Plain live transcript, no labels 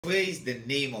Praise the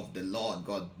name of the Lord.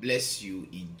 God bless you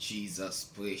in Jesus'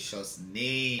 precious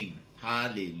name.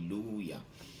 Hallelujah.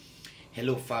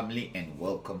 Hello, family, and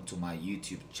welcome to my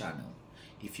YouTube channel.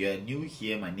 If you are new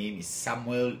here, my name is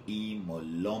Samuel E.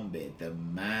 Molombe, the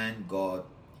man God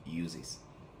uses,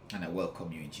 and I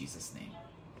welcome you in Jesus' name.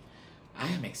 I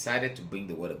am excited to bring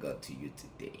the word of God to you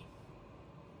today.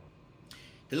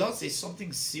 The Lord says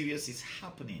something serious is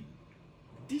happening.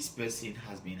 This person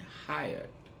has been hired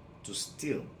to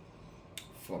steal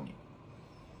from you.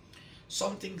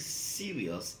 Something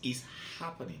serious is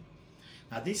happening.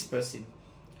 Now this person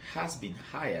has been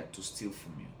hired to steal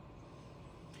from you.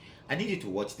 I need you to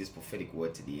watch this prophetic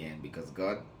word to the end, because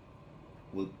God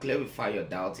will clarify your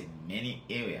doubts in many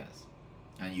areas,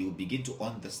 and you will begin to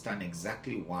understand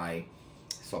exactly why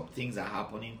some things are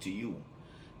happening to you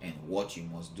and what you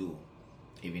must do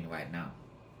even right now.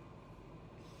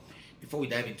 Before we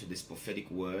dive into this prophetic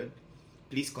word,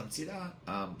 please consider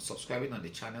subscribing on the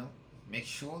channel. Make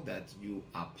sure that you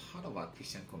are part of our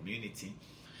Christian community,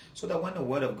 so that when the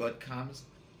word of God comes,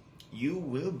 you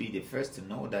will be the first to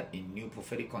know that a new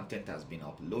prophetic content has been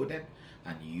uploaded,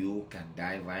 and you can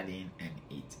dive right in and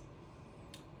eat.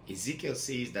 Ezekiel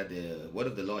says that the word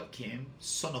of the Lord came,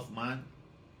 Son of man,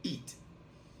 eat.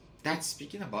 That's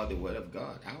speaking about the word of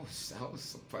God. I was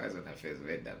surprised when I first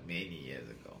read that many years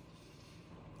ago.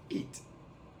 Eat.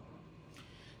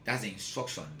 That's the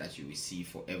instruction that you receive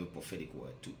for every prophetic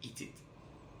word, to eat it.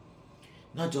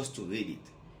 Not just to read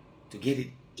it, to get it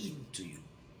into you.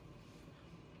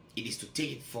 It is to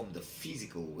take it from the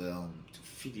physical realm to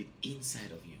feed it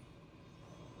inside of you.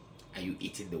 Are you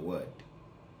eating the word?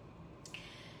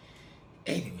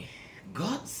 Anyway,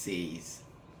 God says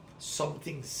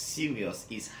something serious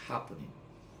is happening.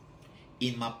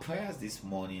 In my prayers this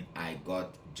morning, I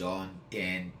got John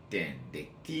 10:10. The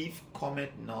thief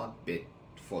cometh not but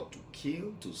for to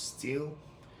kill, to steal,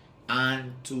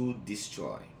 and to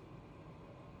destroy.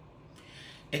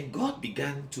 And God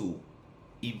began to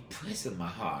impress in my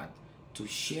heart to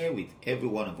share with every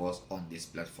one of us on this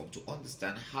platform, to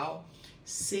understand how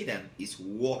Satan is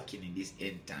working in this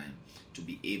end time to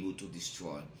be able to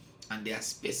destroy. And there are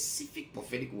specific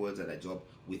prophetic words that I drop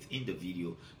within the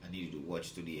video. I need you to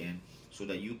watch to the end, so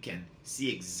that you can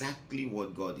see exactly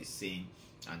what God is saying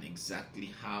and exactly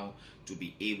how to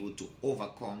be able to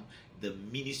overcome the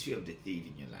ministry of the thief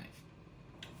in your life.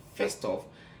 First off,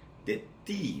 the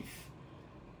thief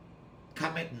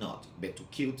cometh not but to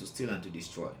kill, to steal, and to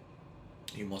destroy.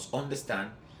 You must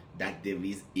understand that there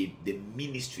is the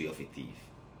ministry of a thief.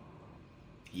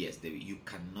 Yes, you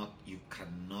cannot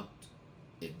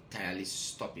entirely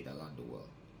stop it around the world.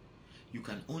 You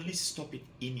can only stop it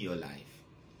in your life,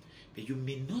 but you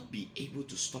may not be able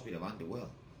to stop it around the world.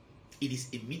 It is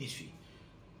a ministry.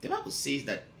 The Bible says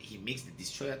that he makes the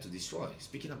destroyer to destroy.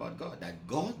 Speaking about God, that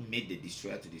God made the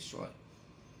destroyer to destroy.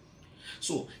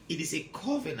 So it is a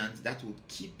covenant that will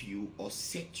keep you or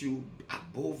set you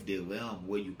above the realm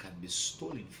where you can be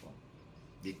stolen from.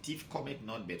 The thief cometh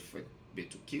not but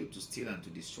to kill, to steal, and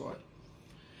to destroy.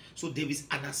 So there is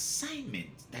an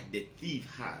assignment that the thief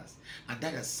has, and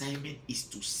that assignment is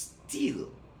to steal,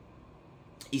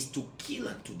 is to kill,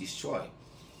 and to destroy.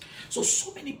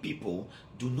 So many people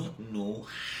do not know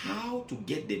how to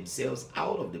get themselves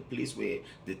out of the place where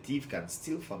the thief can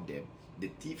steal from them, the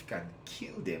thief can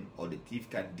kill them, or the thief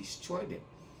can destroy them.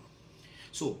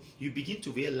 So you begin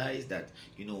to realize that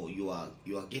you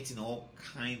are getting all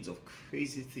kinds of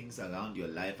crazy things around your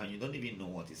life, and you don't even know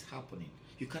what is happening.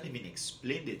 You can't even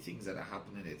explain the things that are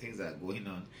happening, the things that are going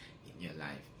on in your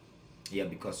life. Yeah,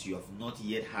 because you have not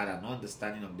yet had an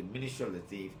understanding of the ministry of the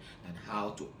thief and how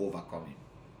to overcome him.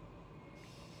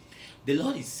 The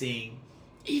Lord is saying,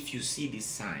 if you see these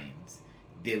signs,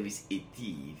 there is a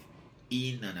thief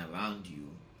in and around you,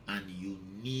 and you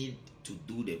need to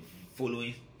do the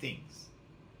following things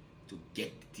to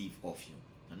get the thief off you.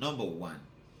 Now, number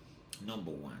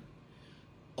one,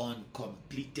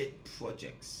 uncompleted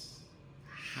projects,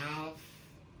 have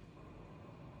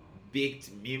baked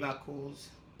miracles,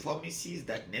 promises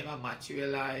that never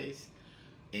materialize,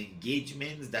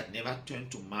 engagements that never turn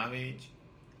to marriage.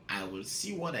 I will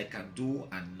see what I can do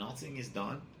and nothing is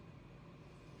done.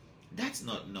 That's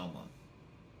not normal.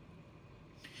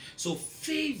 So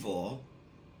favor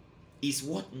is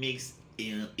what makes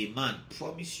a man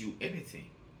promise you anything.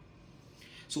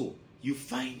 So you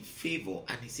find favor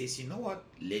and he says, you know what,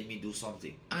 let me do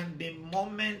something. And the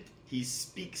moment he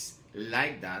speaks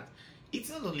like that, it's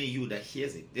not only you that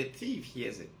hears it, the thief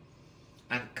hears it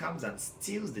and comes and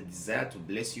steals the desire to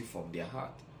bless you from their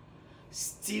heart,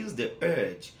 steals the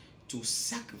urge to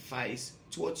sacrifice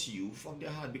towards you from their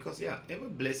heart. Because every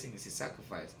blessing is a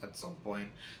sacrifice. At some point,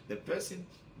 the person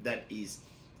that is,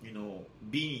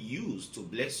 being used to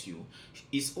bless you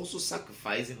is also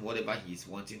sacrificing whatever he's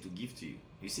wanting to give to you.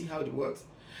 You see how it works?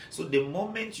 So the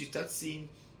moment you start seeing,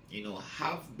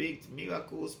 half-baked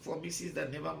miracles, promises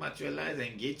that never materialize,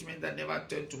 engagement that never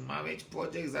turned to marriage,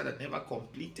 projects that are never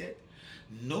completed,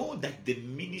 know that the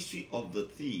ministry of the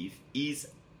thief is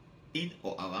in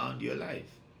or around your life.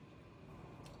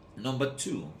 Number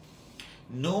 2,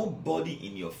 nobody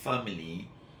in your family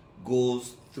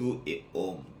goes through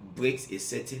breaks a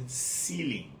certain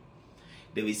ceiling.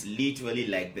 There is literally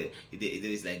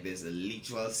there's a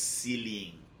literal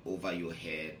ceiling over your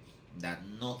head that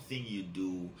nothing you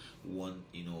do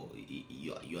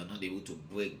you are not able to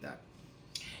break that.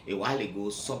 A while ago,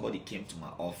 somebody came to my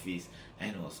office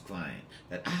and was crying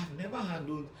that I have never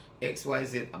handled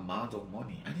XYZ amount of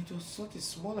money, and it was such a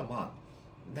small amount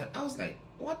that I was like,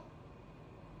 what?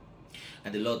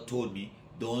 And the Lord told me,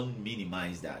 don't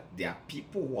minimize that. There are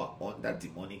people who are under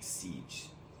demonic siege.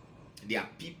 There are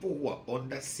people who are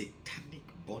under satanic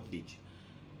bondage.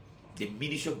 The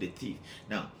ministry of the thief.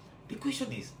 Now, the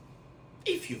question is,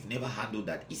 if you've never handled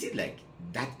that, is it like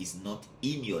that is not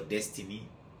in your destiny?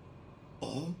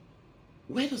 Or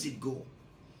where does it go?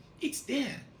 It's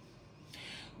there.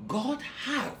 God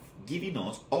have given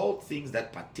us all things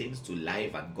that pertains to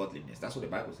life and godliness. That's what the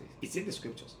Bible says. It's in the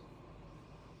scriptures.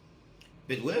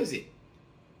 But where is it?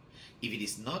 If it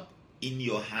is not in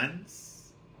your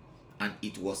hands and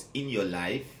it was in your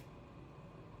life,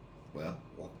 well,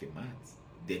 walk the math.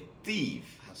 The thief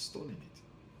has stolen it.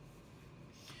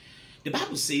 The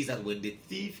Bible says that when the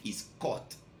thief is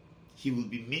caught, he will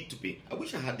be made to pay. I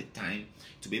wish I had the time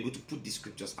to be able to put these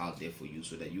scriptures out there for you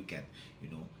so that you can,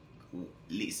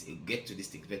 listen, get to this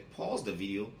thing. But pause the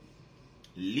video,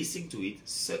 listen to it,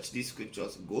 search these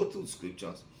scriptures, go through the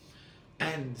scriptures,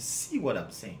 and see what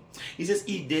I'm saying. He says,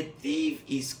 if the thief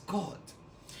is caught,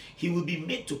 he will be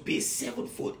made to pay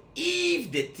sevenfold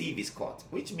if the thief is caught.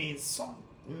 Which means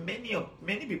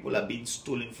many people are being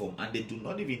stolen from and they do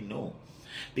not even know.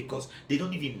 Because they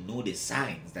don't even know the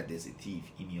signs that there's a thief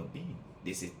in your being.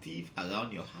 There's a thief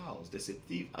around your house. There's a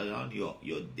thief around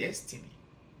your destiny.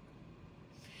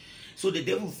 So the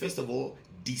devil, first of all,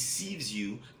 deceives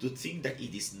you to think that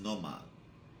it is normal.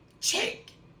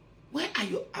 Check. Where are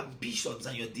your ambitions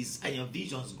and your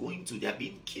visions going to? They are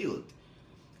being killed.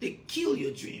 They kill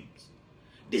your dreams.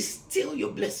 They steal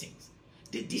your blessings.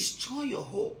 They destroy your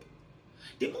hope.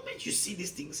 The moment you see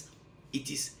these things,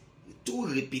 it is too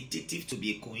repetitive to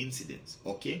be a coincidence.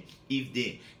 Okay? If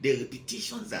the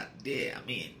repetitions are there,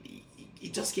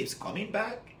 it just keeps coming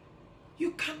back.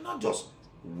 You cannot just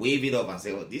wave it off and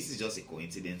say, oh, this is just a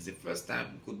coincidence. The first time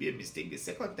it could be a mistake. The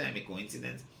second time a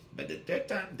coincidence. But the third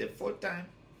time, the fourth time,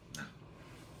 no.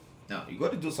 Now, you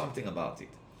got to do something about it.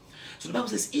 So the Bible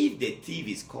says, if the thief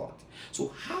is caught.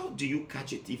 So how do you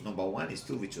catch a thief? Number 1 is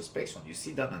through retrospection. You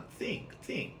sit down and think.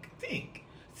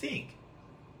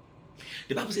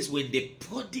 The Bible says, when the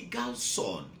prodigal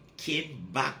son came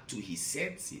back to his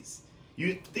senses,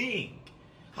 you think,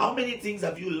 how many things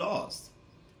have you lost?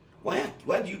 Why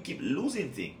do you keep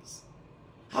losing things?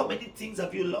 How many things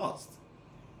have you lost?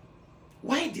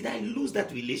 Why did I lose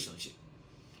that relationship?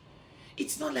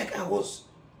 It's not like I was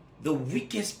the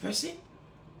weakest person.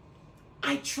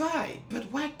 I tried,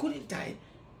 but why couldn't I?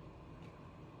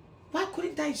 Why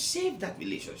couldn't I save that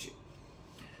relationship?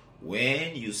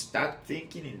 When you start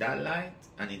thinking in that light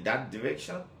and in that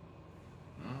direction,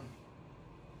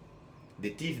 the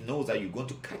thief knows that you're going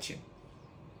to catch him.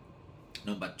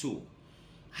 Number 2,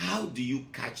 how do you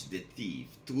catch the thief?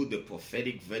 Through the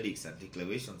prophetic verdicts and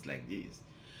declarations like this.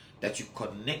 That you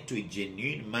connect to a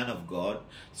genuine man of God,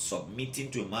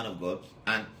 submitting to a man of God,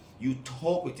 and you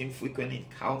talk with him frequently in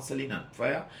counseling and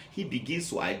prayer. He begins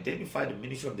to identify the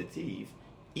ministry of the thief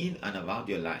in and around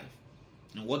your life.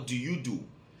 And what do?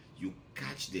 You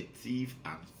catch the thief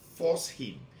and force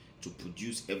him to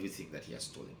produce everything that he has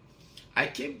stolen. I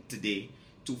came today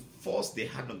to force the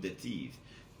hand of the thief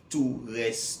to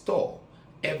restore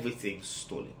everything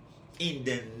stolen. In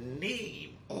the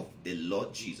name of the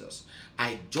Lord Jesus,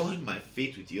 I join my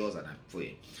faith with yours and I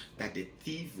pray that the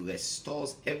thief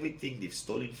restores everything they've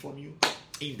stolen from you.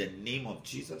 In the name of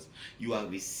Jesus, you are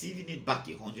receiving it back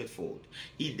 100-fold.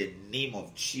 In the name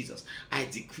of Jesus, I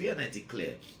decree and I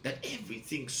declare that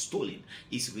everything stolen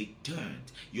is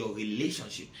returned. Your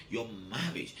relationship, your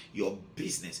marriage, your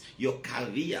business, your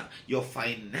career, your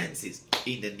finances.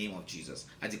 In the name of Jesus,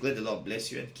 I declare the Lord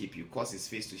bless you and keep you, cause his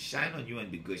face to shine on you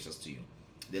and be gracious to you.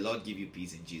 The Lord give you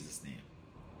peace in Jesus' name.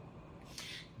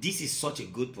 This is such a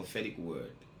good prophetic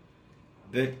word,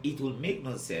 but it will make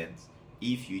no sense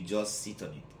if you just sit on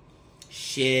it.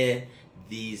 Share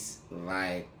this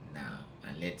right now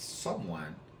and let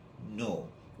someone know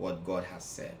what God has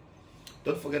said.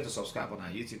 Don't forget to subscribe on our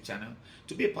YouTube channel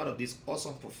to be a part of this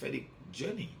awesome prophetic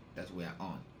journey that we are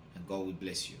on. And God will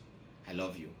bless you. I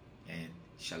love you and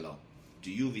shalom.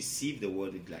 Do you receive the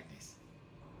word with gladness?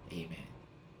 Amen.